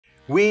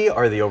We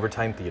are the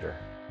Overtime Theater,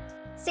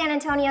 San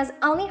Antonio's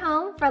only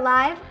home for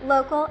live,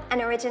 local,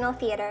 and original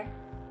theater.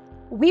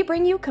 We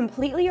bring you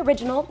completely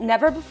original,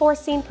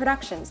 never-before-seen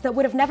productions that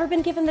would have never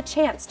been given the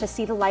chance to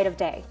see the light of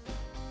day.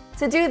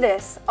 To do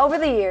this, over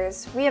the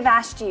years, we have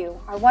asked you,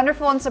 our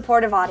wonderful and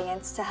supportive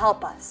audience, to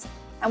help us.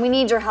 And we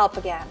need your help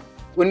again.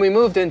 When we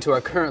moved into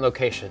our current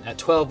location at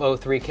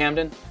 1203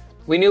 Camden,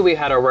 we knew we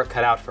had our work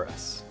cut out for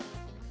us.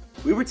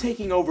 We were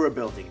taking over a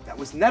building that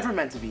was never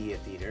meant to be a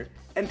theater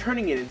and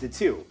turning it into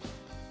two.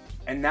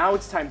 And now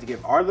it's time to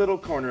give our little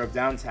corner of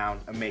downtown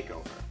a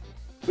makeover.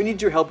 we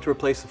need your help to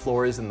replace the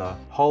floors in the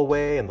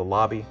hallway and the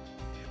lobby,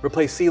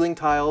 replace ceiling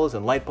tiles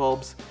and light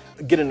bulbs,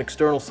 get an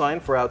external sign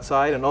for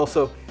outside, and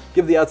also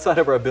give the outside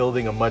of our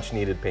building a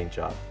much-needed paint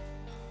job.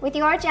 With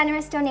your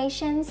generous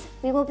donations,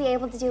 we will be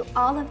able to do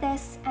all of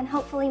this and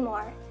hopefully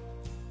more.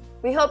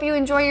 We hope you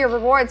enjoy your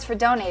rewards for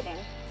donating.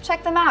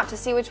 Check them out to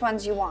see which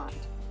ones you want.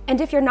 And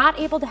if you're not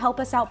able to help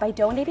us out by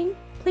donating,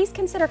 please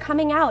consider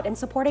coming out and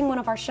supporting one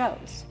of our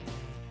shows.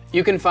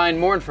 You can find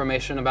more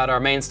information about our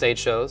main stage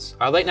shows,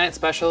 our late night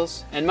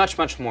specials, and much,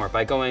 much more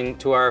by going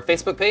to our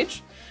Facebook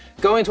page,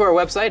 going to our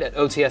website at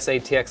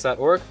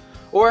otsatx.org,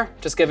 or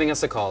just giving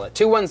us a call at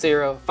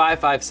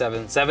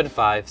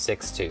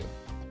 210-557-7562.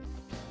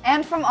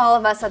 And from all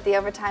of us at the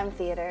Overtime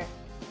Theater,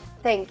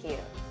 thank you.